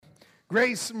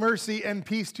Grace, mercy, and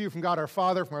peace to you from God our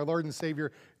Father, from our Lord and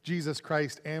Savior, Jesus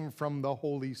Christ, and from the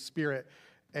Holy Spirit.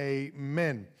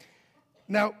 Amen.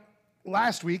 Now,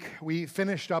 last week, we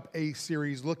finished up a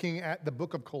series looking at the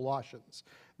book of Colossians,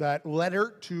 that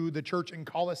letter to the church in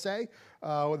Colossae,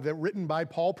 written by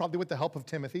Paul, probably with the help of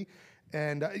Timothy.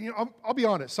 And I'll be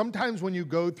honest, sometimes when you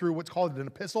go through what's called an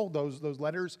epistle, those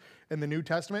letters in the New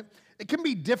Testament, it can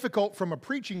be difficult from a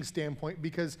preaching standpoint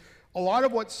because a lot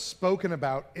of what's spoken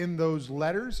about in those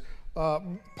letters,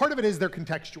 part of it is they're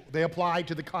contextual. They apply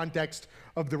to the context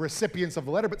of the recipients of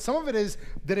the letter, but some of it is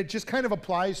that it just kind of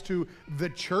applies to the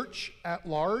church at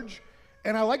large.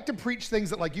 And I like to preach things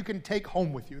that like you can take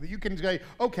home with you, that you can say,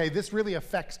 okay, this really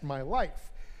affects my life.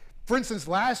 For instance,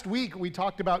 last week we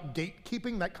talked about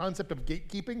gatekeeping, that concept of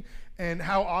gatekeeping, and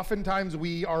how oftentimes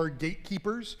we are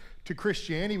gatekeepers to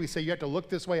Christianity. We say you have to look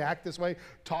this way, act this way,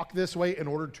 talk this way in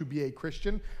order to be a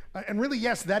Christian. And really,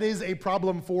 yes, that is a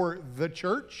problem for the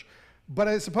church, but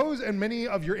I suppose in many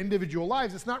of your individual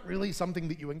lives, it's not really something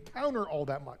that you encounter all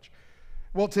that much.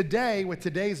 Well, today, with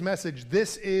today's message,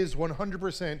 this is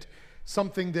 100%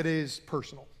 something that is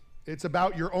personal. It's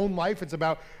about your own life. It's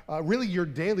about really your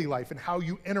daily life and how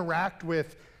you interact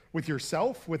with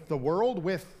yourself, with the world,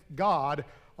 with God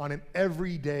on an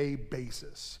everyday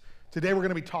basis. Today we're going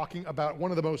to be talking about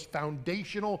one of the most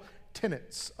foundational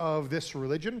tenets of this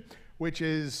religion, which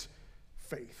is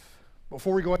faith.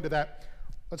 Before we go into that,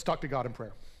 let's talk to God in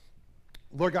prayer.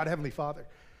 Lord God, Heavenly Father,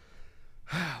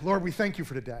 Lord, we thank you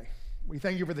for today. We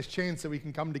thank you for this chance that we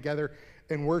can come together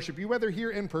and worship you, whether here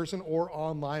in person or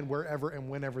online, wherever and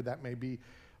whenever that may be.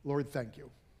 Lord, thank you.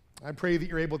 I pray that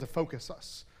you're able to focus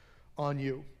us on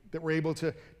you, that we're able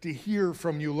to hear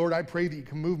from you. Lord, I pray that you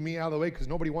can move me out of the way because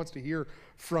nobody wants to hear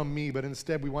from me, but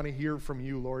instead we want to hear from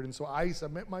you, Lord. And so I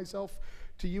submit myself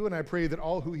to you, and I pray that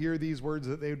all who hear these words,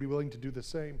 that they would be willing to do the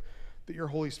same, that your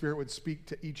Holy Spirit would speak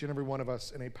to each and every one of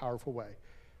us in a powerful way.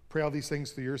 Pray all these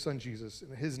things through your Son, Jesus.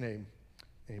 In his name,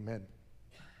 amen.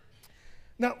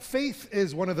 Now, faith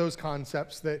is one of those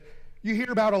concepts that you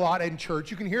hear about a lot in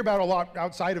church. You can hear about a lot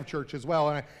outside of church as well.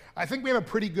 And I think we have a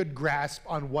pretty good grasp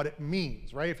on what it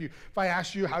means, right? If I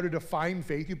asked you how to define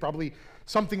faith,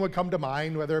 something would come to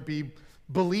mind, whether it be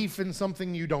belief in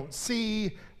something you don't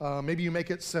see, maybe you make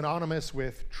it synonymous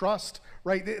with trust,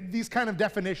 right? These kind of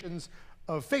definitions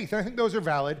of faith. And I think those are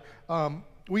valid.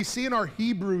 We see in our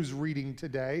Hebrews reading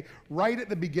today, right at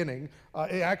the beginning,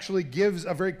 it actually gives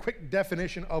a very quick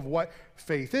definition of what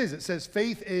faith is. It says,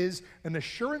 faith is an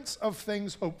assurance of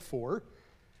things hoped for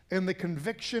and the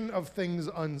conviction of things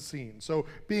unseen. So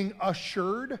being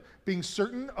assured, being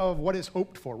certain of what is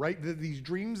hoped for, right? These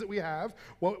dreams that we have,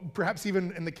 well, perhaps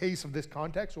even in the case of this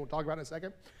context, we'll talk about in a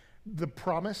second, the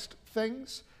promised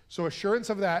things. So assurance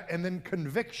of that, and then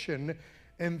conviction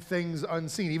and things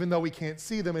unseen. Even though we can't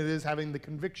see them, it is having the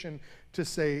conviction to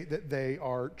say that they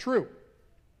are true.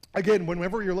 Again,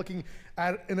 whenever you're looking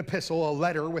at an epistle, a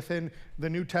letter within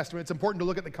the New Testament, it's important to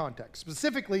look at the context.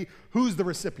 Specifically, who's the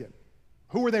recipient?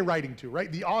 Who are they writing to,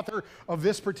 right? The author of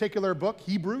this particular book,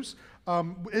 Hebrews,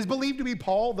 is believed to be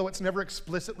Paul, though it's never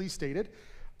explicitly stated.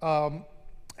 And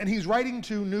he's writing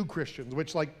to new Christians,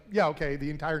 which the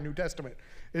entire New Testament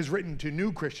is written to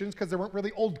new Christians because there weren't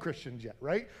really old Christians yet,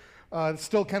 right?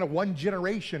 Still kind of one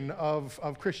generation of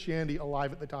Christianity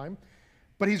alive at the time.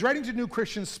 But he's writing to new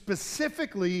Christians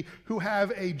specifically who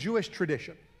have a Jewish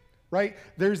tradition, right?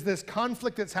 There's this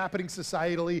conflict that's happening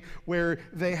societally where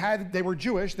they were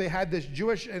Jewish, they had this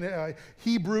Jewish and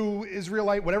Hebrew,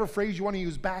 Israelite, whatever phrase you want to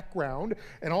use, background,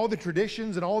 and all the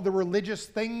traditions and all the religious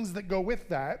things that go with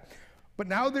that. But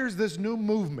now there's this new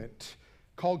movement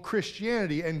called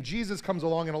Christianity, and Jesus comes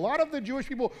along, and a lot of the Jewish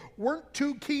people weren't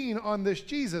too keen on this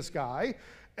Jesus guy,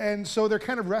 and so they're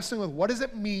kind of wrestling with, what does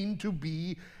it mean to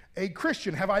be a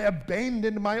Christian? Have I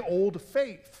abandoned my old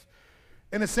faith?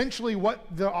 And essentially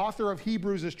what the author of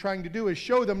Hebrews is trying to do is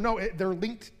show them, no, they're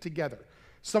linked together.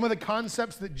 Some of the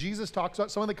concepts that Jesus talks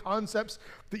about, some of the concepts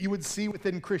that you would see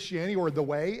within Christianity, or the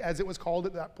way, as it was called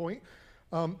at that point,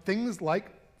 things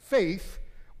like faith,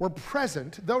 were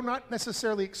present, though not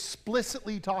necessarily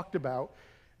explicitly talked about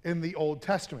in the Old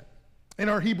Testament. In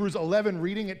our Hebrews 11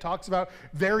 reading, it talks about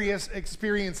various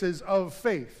experiences of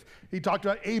faith. He talked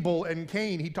about Abel and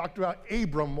Cain. He talked about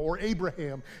Abram or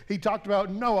Abraham. He talked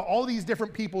about Noah, all these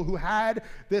different people who had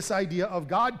this idea of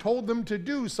God told them to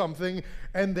do something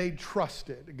and they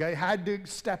trusted. They had to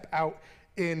step out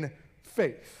in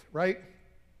faith, right?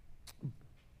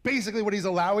 Basically, what he's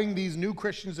allowing these new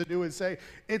Christians to do is say,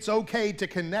 it's okay to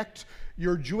connect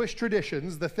your Jewish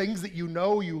traditions, the things that you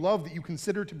know, you love, that you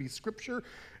consider to be scripture,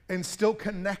 and still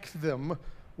connect them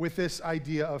with this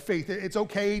idea of faith. It's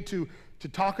okay to to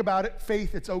talk about it,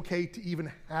 faith. It's okay to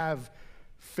even have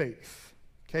faith,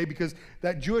 okay? Because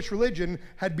that Jewish religion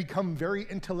had become very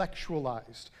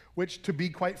intellectualized, which, to be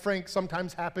quite frank,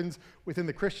 sometimes happens within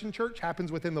the Christian church,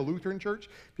 happens within the Lutheran church.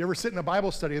 If you ever sit in a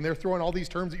Bible study and they're throwing all these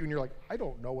terms at you and you're like, I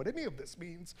don't know what any of this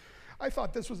means. I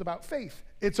thought this was about faith.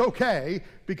 It's okay,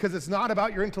 because it's not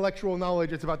about your intellectual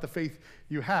knowledge, it's about the faith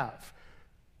you have.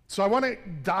 So I want to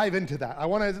dive into that. I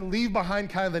want to leave behind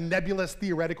kind of the nebulous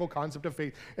theoretical concept of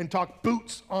faith and talk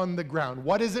boots on the ground.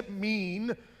 What does it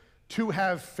mean to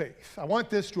have faith? I want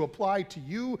this to apply to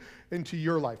you and to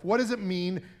your life. What does it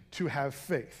mean to have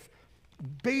faith?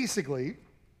 Basically,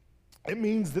 it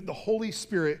means that the Holy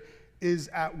Spirit is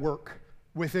at work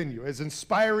within you, is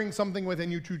inspiring something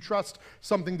within you to trust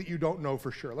something that you don't know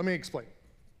for sure. Let me explain.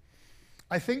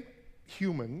 I think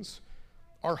humans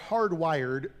are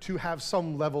hardwired to have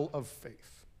some level of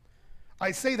faith.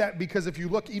 I say that because if you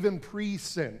look even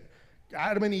pre-sin,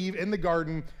 Adam and Eve in the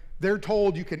garden, they're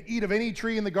told you can eat of any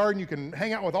tree in the garden, you can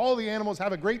hang out with all the animals,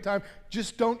 have a great time,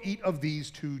 just don't eat of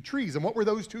these two trees. And what were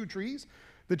those two trees?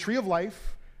 The tree of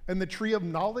life and the tree of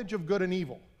knowledge of good and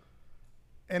evil.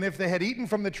 And if they had eaten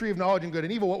from the tree of knowledge and good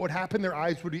and evil, what would happen? Their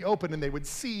eyes would be open and they would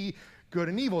see good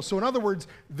and evil. So in other words,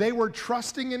 they were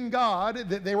trusting in God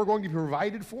that they were going to be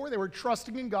provided for. They were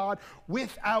trusting in God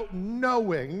without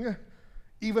knowing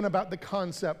even about the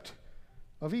concept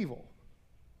of evil.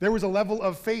 There was a level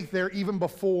of faith there even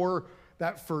before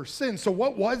that first sin. So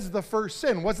what was the first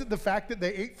sin? Was it the fact that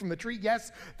they ate from the tree?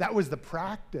 Yes, that was the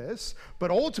practice.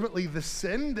 But ultimately, the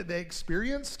sin that they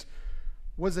experienced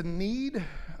was a need,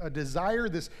 a desire,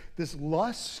 this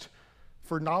lust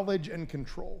for knowledge and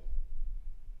control.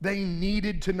 They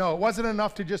needed to know. It wasn't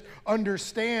enough to just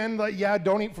understand, like, yeah,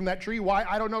 don't eat from that tree. Why?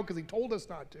 I don't know, because he told us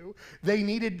not to. They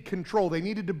needed control. They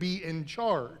needed to be in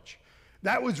charge.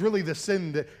 That was really the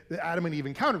sin that Adam and Eve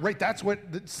encountered, right? That's what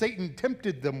Satan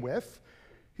tempted them with.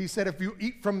 He said, if you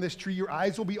eat from this tree, your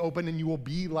eyes will be open and you will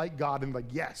be like God. And like,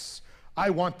 yes, I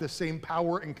want the same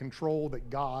power and control that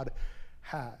God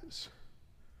has.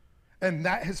 And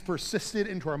that has persisted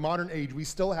into our modern age. We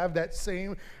still have that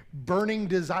same burning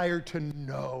desire to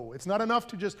know. It's not enough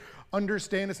to just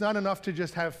understand. It's not enough to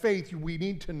just have faith. We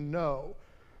need to know.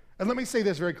 And let me say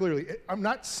this very clearly. I'm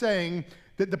not saying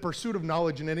that the pursuit of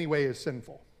knowledge in any way is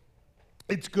sinful.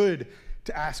 It's good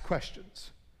to ask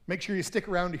questions. Make sure you stick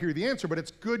around to hear the answer, but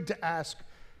it's good to ask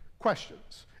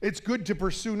questions. It's good to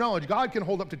pursue knowledge. God can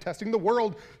hold up to testing. The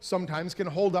world sometimes can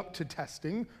hold up to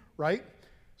testing, right?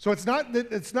 So it's not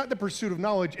the pursuit of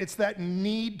knowledge, it's that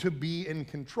need to be in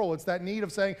control. It's that need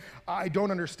of saying, I don't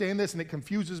understand this, and it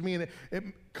confuses me, and it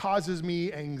causes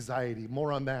me anxiety.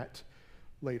 More on that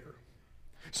later.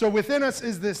 So within us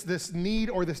is this need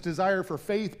or this desire for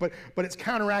faith, but it's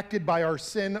counteracted by our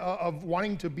sin of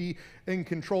wanting to be in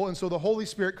control. And so the Holy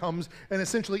Spirit comes and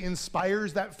essentially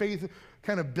inspires that faith,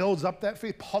 kind of builds up that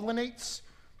faith, pollinates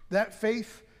that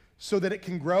faith so that it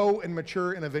can grow and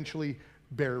mature and eventually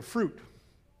bear fruit.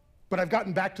 But I've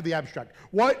gotten back to the abstract.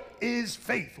 What is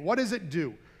faith? What does it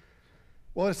do?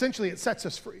 Well, essentially, it sets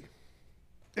us free.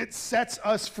 It sets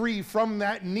us free from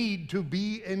that need to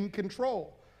be in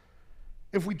control.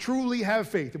 If we truly have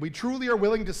faith, if we truly are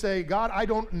willing to say, God, I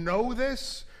don't know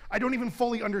this, I don't even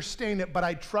fully understand it, but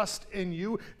I trust in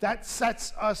you, that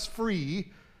sets us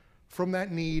free from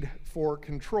that need for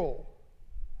control.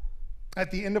 At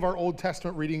the end of our Old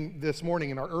Testament reading this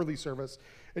morning in our early service,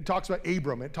 it talks about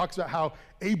Abram. It talks about how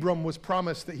Abram was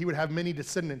promised that he would have many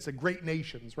descendants, a great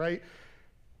nations, right?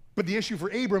 But the issue for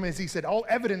Abram is he said, all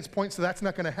evidence points to that's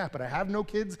not going to happen. I have no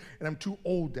kids, and I'm too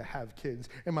old to have kids,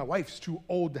 and my wife's too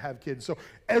old to have kids. So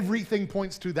everything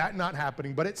points to that not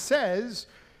happening. But it says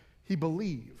he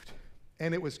believed,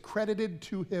 and it was credited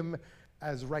to him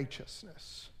as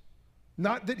righteousness.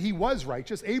 Not that he was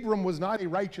righteous. Abram was not a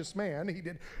righteous man. He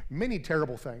did many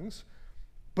terrible things.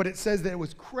 But it says that it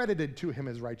was credited to him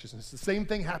as righteousness. The same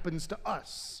thing happens to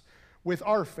us with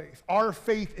our faith. Our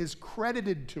faith is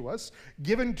credited to us,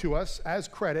 given to us as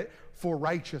credit for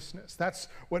righteousness. That's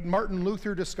what Martin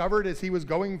Luther discovered as he was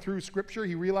going through Scripture.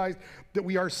 He realized that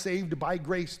we are saved by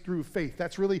grace through faith.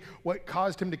 That's really what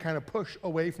caused him to kind of push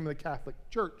away from the Catholic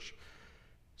Church.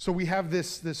 So we have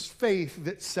this faith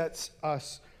that sets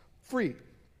us free.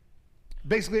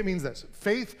 Basically, it means this.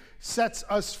 Faith sets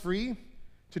us free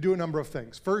to do a number of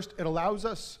things. First, it allows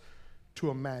us to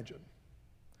imagine.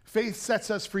 Faith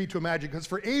sets us free to imagine, because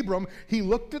for Abram, he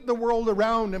looked at the world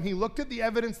around him, he looked at the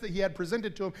evidence that he had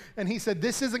presented to him, and he said,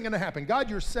 this isn't going to happen. God,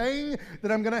 you're saying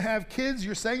that I'm going to have kids,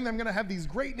 you're saying that I'm going to have these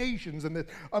great nations and this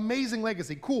amazing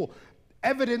legacy. Cool.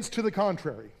 Evidence to the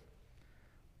contrary.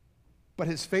 But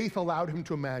his faith allowed him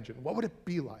to imagine, what would it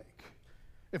be like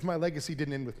if my legacy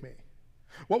didn't end with me?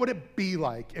 What would it be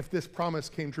like if this promise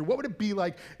came true? What would it be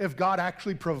like if God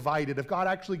actually provided, if God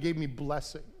actually gave me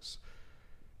blessings?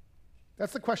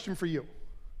 That's the question for you.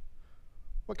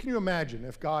 What can you imagine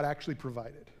if God actually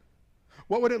provided?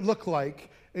 What would it look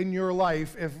like in your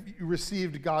life if you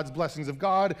received God's blessings?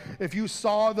 If you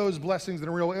saw those blessings in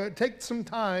a real way, it would take some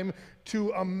time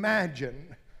to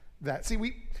imagine that. See,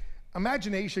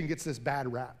 imagination gets this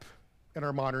bad rap in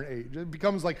our modern age. It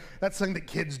becomes like that's something that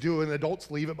kids do and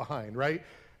adults leave it behind, right?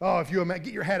 Oh, if you get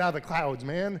your head out of the clouds,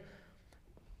 man.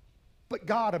 But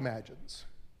God imagines.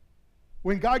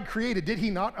 When God created, did he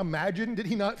not imagine? Did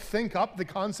he not think up the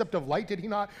concept of light? Did he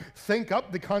not think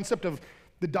up the concept of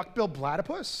the duck-billed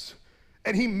platypus?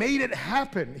 And he made it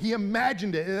happen. He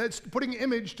imagined it. It's putting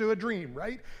image to a dream,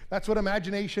 right? That's what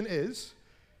imagination is.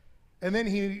 And then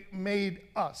he made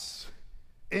us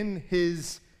in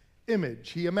his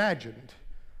image. He imagined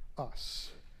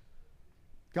us.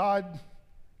 God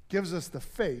gives us the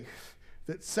faith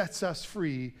that sets us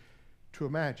free to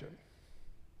imagine.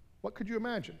 What could you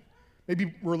imagine?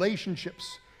 Maybe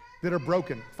relationships that are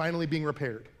broken, finally being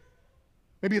repaired.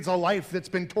 Maybe it's a life that's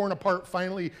been torn apart,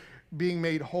 finally being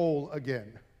made whole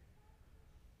again.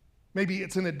 Maybe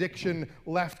it's an addiction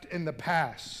left in the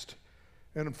past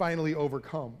and finally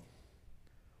overcome.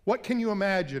 What can you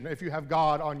imagine if you have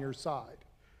God on your side?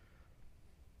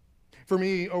 For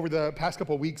me, over the past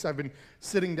couple of weeks, I've been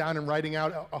sitting down and writing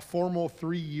out a formal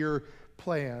 3-year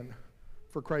plan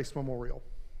for Christ Memorial.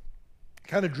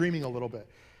 Kind of dreaming a little bit.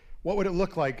 What would it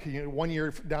look like 1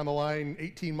 year down the line,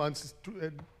 18 months,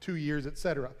 2 years,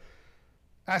 etc.?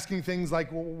 Asking things like,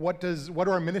 what do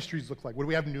our ministries look like? Would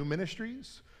we have new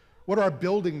ministries? What do our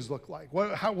buildings look like?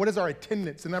 What is our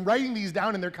attendance? And I'm writing these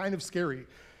down, and they're kind of scary,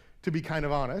 to be kind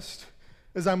of honest.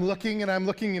 As I'm looking,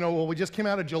 we just came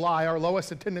out of July, our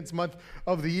lowest attendance month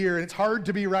of the year, and it's hard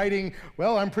to be writing,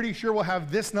 well, I'm pretty sure we'll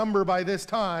have this number by this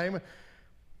time,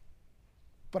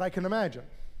 but I can imagine.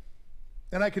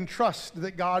 And I can trust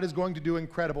that God is going to do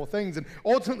incredible things. And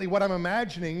ultimately, what I'm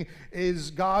imagining is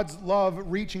God's love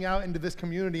reaching out into this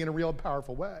community in a real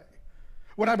powerful way.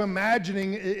 What I'm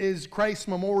imagining is Christ's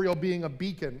Memorial being a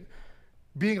beacon,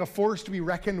 being a force to be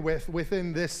reckoned with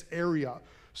within this area,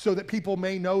 so that people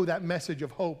may know that message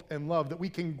of hope and love, that we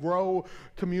can grow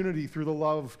community through the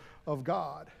love of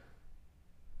God.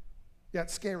 Yeah,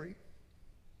 it's scary.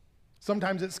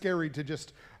 Sometimes it's scary to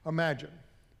just imagine.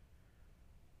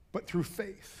 But through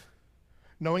faith,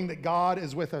 knowing that God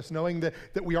is with us, knowing that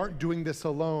we aren't doing this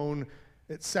alone,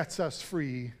 it sets us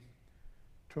free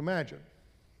to imagine.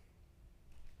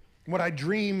 What I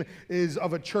dream is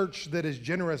of a church that is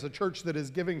generous, a church that is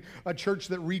giving, a church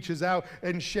that reaches out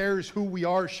and shares who we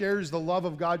are, shares the love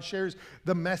of God, shares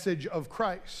the message of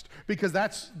Christ. Because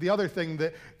that's the other thing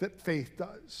that faith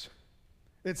does.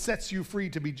 It sets you free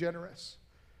to be generous.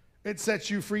 It sets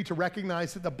you free to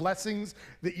recognize that the blessings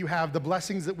that you have, the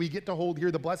blessings that we get to hold here,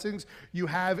 the blessings you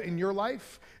have in your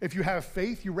life, if you have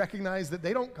faith, you recognize that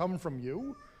they don't come from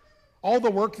you. All the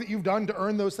work that you've done to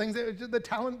earn those things, the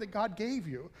talent that God gave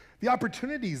you, the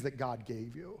opportunities that God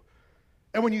gave you.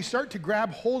 And when you start to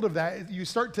grab hold of that, you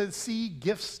start to see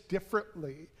gifts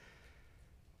differently.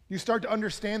 You start to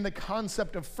understand the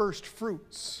concept of first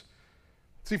fruits.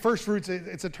 See, first fruits,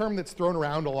 it's a term that's thrown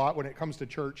around a lot when it comes to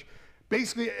church.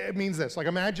 Basically, it means this. Like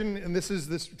imagine, and this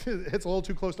hits a little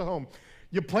too close to home.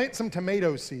 You plant some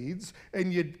tomato seeds,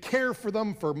 and you care for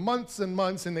them for months and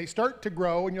months, and they start to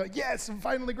grow, and you're like, yes, I'm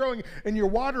finally growing. And you're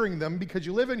watering them because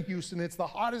you live in Houston. It's the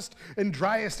hottest and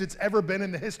driest it's ever been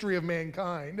in the history of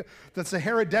mankind. The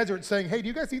Sahara Desert saying, hey, do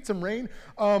you guys need some rain?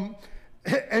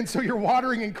 And so you're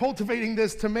watering and cultivating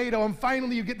this tomato, and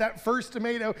finally you get that first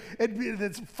tomato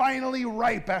that's finally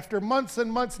ripe after months and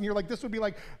months, and you're like, this would be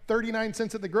like 39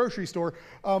 cents at the grocery store.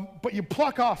 But you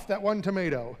pluck off that one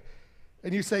tomato,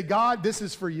 and you say, God, this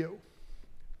is for you,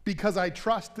 because I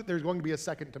trust that there's going to be a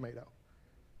second tomato.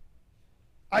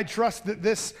 I trust that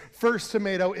this first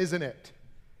tomato isn't it.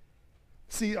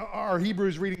 See, our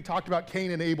Hebrews reading talked about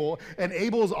Cain and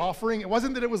Abel's offering, it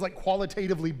wasn't that it was like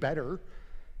qualitatively better.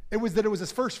 It was that it was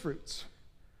his first fruits.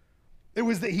 It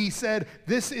was that he said,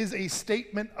 this is a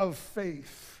statement of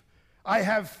faith. I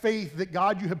have faith that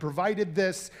God, you have provided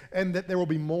this, and that there will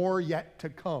be more yet to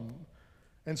come.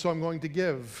 And so I'm going to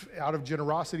give out of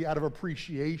generosity, out of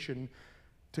appreciation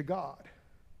to God.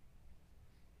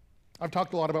 I've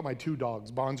talked a lot about my 2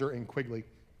 dogs, Bonzer and Quigley,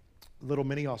 little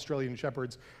mini Australian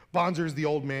shepherds. Bonzer's the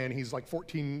old man. He's like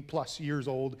 14 plus years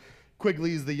old.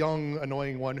 Quigley's the young,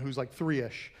 annoying one who's like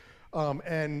 3-ish.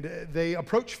 And they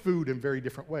approach food in very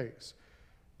different ways.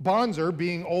 Bonzer,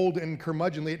 being old and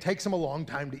curmudgeonly, it takes him a long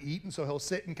time to eat, and so he'll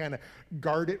sit and kind of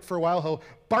guard it for a while. He'll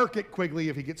bark at Quigley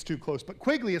if he gets too close. But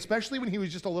Quigley, especially when he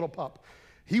was just a little pup,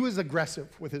 he was aggressive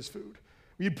with his food.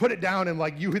 You'd put it down and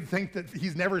like you would think that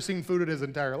he's never seen food in his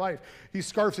entire life. He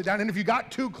scarfs it down, and if you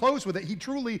got too close with it, he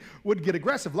truly would get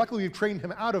aggressive. Luckily, we've trained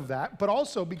him out of that, but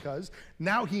also because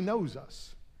now he knows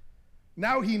us.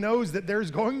 Now he knows that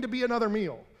there's going to be another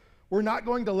meal. We're not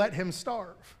going to let him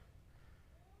starve.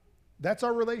 That's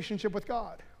our relationship with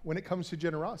God when it comes to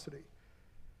generosity.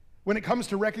 When it comes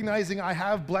to recognizing I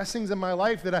have blessings in my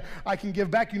life that I can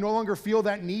give back, you no longer feel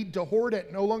that need to hoard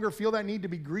it, no longer feel that need to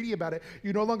be greedy about it.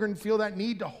 You no longer feel that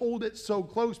need to hold it so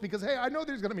close because, hey, I know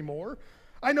there's going to be more.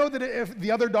 I know that if the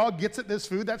other dog gets at this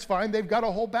food, that's fine. They've got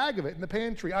a whole bag of it in the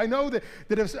pantry. I know that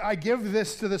if I give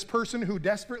this to this person who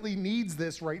desperately needs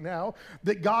this right now,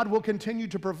 that God will continue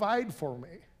to provide for me.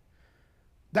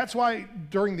 That's why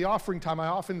during the offering time, I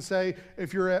often say,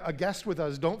 if you're a guest with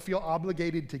us, don't feel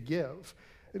obligated to give.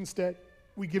 Instead,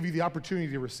 we give you the opportunity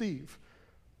to receive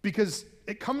because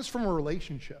it comes from a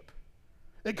relationship.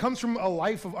 It comes from a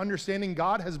life of understanding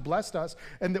God has blessed us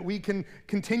and that we can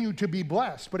continue to be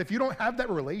blessed. But if you don't have that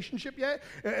relationship yet,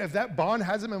 if that bond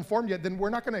hasn't been formed yet, then we're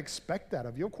not going to expect that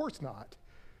of you. Of course not.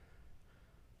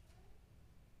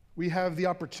 We have the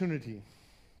opportunity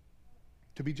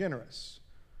to be generous.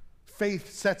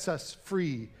 Faith sets us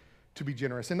free to be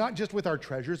generous, and not just with our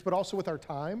treasures, but also with our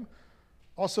time,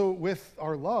 also with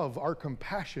our love, our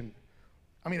compassion.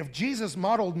 I mean, if Jesus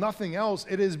modeled nothing else,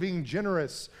 it is being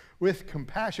generous with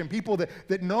compassion. People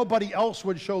that nobody else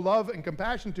would show love and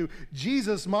compassion to,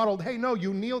 Jesus modeled, hey, no,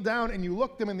 you kneel down and you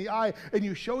look them in the eye and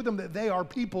you show them that they are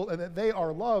people and that they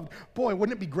are loved. Boy,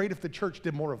 wouldn't it be great if the church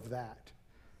did more of that?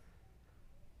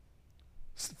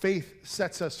 Faith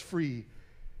sets us free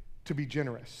to be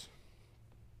generous.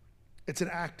 It's an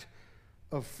act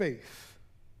of faith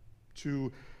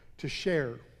to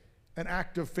share, an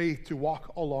act of faith to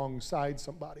walk alongside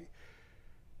somebody.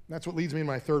 And that's what leads me to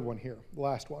my third one here, the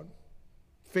last one.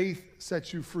 Faith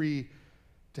sets you free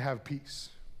to have peace.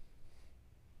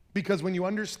 Because when you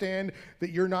understand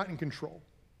that you're not in control,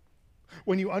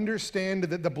 when you understand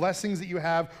that the blessings that you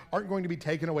have aren't going to be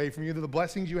taken away from you, that the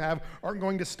blessings you have aren't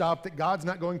going to stop, that God's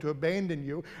not going to abandon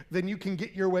you, then you can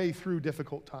get your way through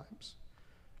difficult times.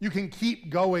 You can keep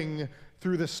going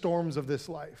through the storms of this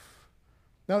life.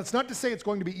 Now, it's not to say it's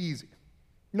going to be easy.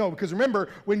 No, because remember,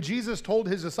 when Jesus told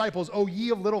his disciples, "O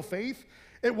ye of little faith,"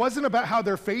 it wasn't about how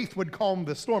their faith would calm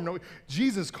the storm. No,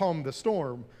 Jesus calmed the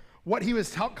storm. What he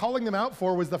was calling them out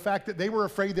for was the fact that they were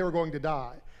afraid they were going to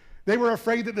die. They were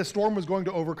afraid that the storm was going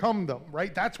to overcome them,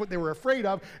 right? That's what they were afraid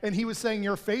of. And he was saying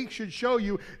your faith should show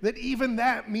you that even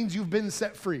that means you've been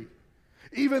set free.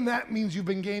 Even that means you've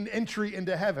been gained entry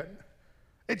into heaven.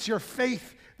 It's your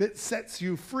faith that sets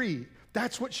you free.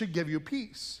 That's what should give you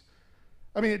peace.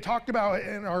 I mean, it talked about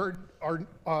in our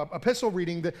epistle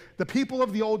reading the people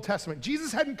of the Old Testament.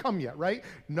 Jesus hadn't come yet, right?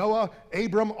 Noah,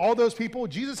 Abram, all those people,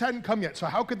 Jesus hadn't come yet. So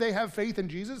how could they have faith in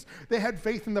Jesus? They had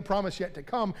faith in the promise yet to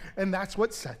come, and that's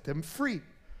what set them free.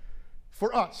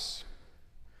 For us,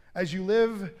 as you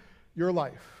live your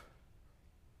life,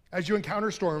 as you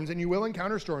encounter storms, and you will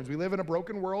encounter storms, we live in a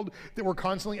broken world that we're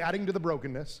constantly adding to the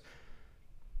brokenness.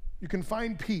 You can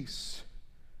find peace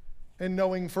in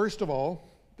knowing, first of all,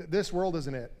 that this world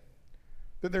isn't it,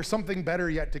 that there's something better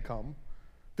yet to come,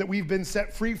 that we've been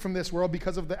set free from this world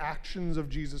because of the actions of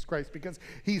Jesus Christ, because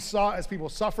he saw as people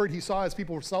suffered, he saw as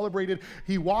people were celebrated,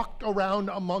 he walked around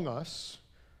among us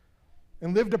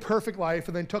and lived a perfect life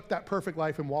and then took that perfect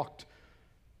life and walked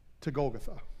to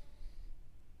Golgotha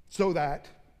so that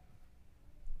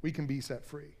we can be set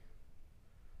free.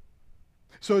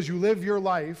 So as you live your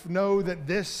life, know that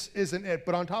this isn't it.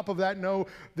 But on top of that, know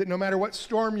that no matter what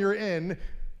storm you're in,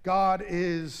 God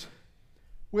is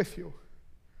with you.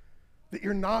 That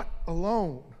you're not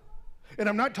alone. And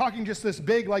I'm not talking just this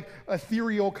big, like,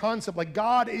 ethereal concept. Like,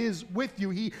 God is with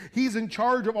you. He's in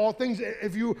charge of all things.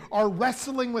 If you are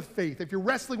wrestling with faith, if you're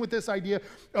wrestling with this idea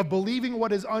of believing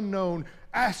what is unknown,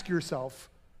 ask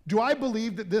yourself, do I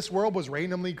believe that this world was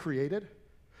randomly created?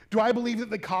 Do I believe that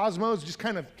the cosmos is just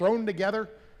kind of thrown together?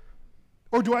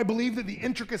 Or do I believe that the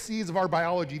intricacies of our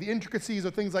biology, the intricacies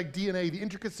of things like DNA, the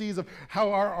intricacies of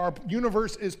how our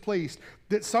universe is placed,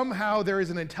 that somehow there is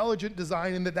an intelligent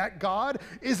design and that God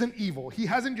isn't evil? He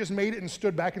hasn't just made it and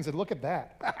stood back and said, look at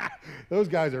that. Those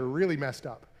guys are really messed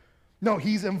up. No,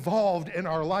 he's involved in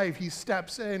our life. He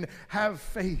steps in. Have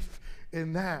faith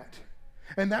in that.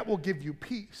 And that will give you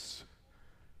peace.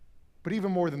 But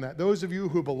even more than that, those of you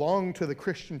who belong to the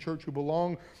Christian church, who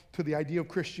belong to the idea of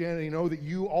Christianity, know that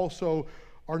you also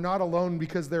are not alone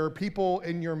because there are people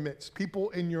in your midst, people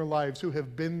in your lives who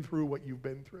have been through what you've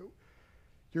been through.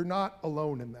 You're not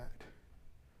alone in that.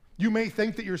 You may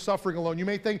think that you're suffering alone. You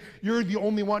may think you're the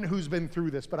only one who's been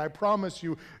through this, but I promise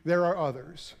you there are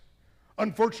others.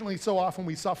 Unfortunately, so often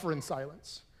we suffer in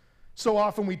silence. So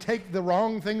often we take the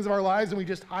wrong things of our lives and we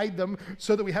just hide them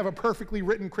so that we have a perfectly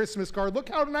written Christmas card. Look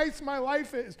how nice my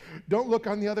life is. Don't look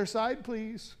on the other side,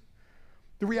 please.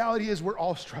 The reality is we're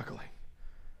all struggling.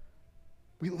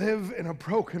 We live in a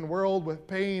broken world with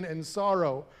pain and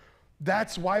sorrow.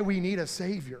 That's why we need a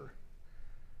Savior.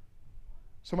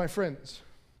 So my friends,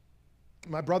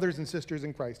 my brothers and sisters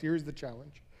in Christ, here's the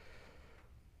challenge.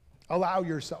 Allow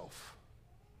yourself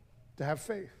to have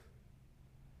faith.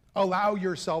 Allow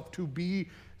yourself to be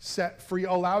set free.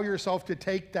 Allow yourself to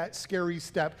take that scary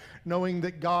step, knowing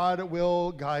that God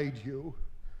will guide you.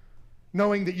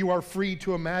 Knowing that you are free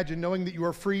to imagine, knowing that you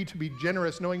are free to be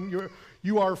generous, knowing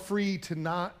you are free to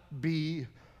not be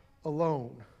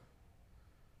alone.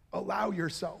 Allow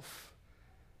yourself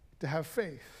to have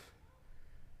faith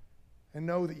and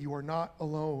know that you are not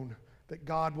alone, that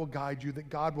God will guide you, that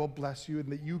God will bless you,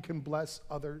 and that you can bless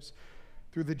others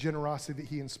through the generosity that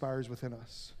He inspires within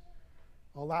us.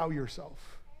 Allow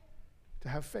yourself to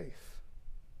have faith.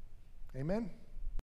 Amen.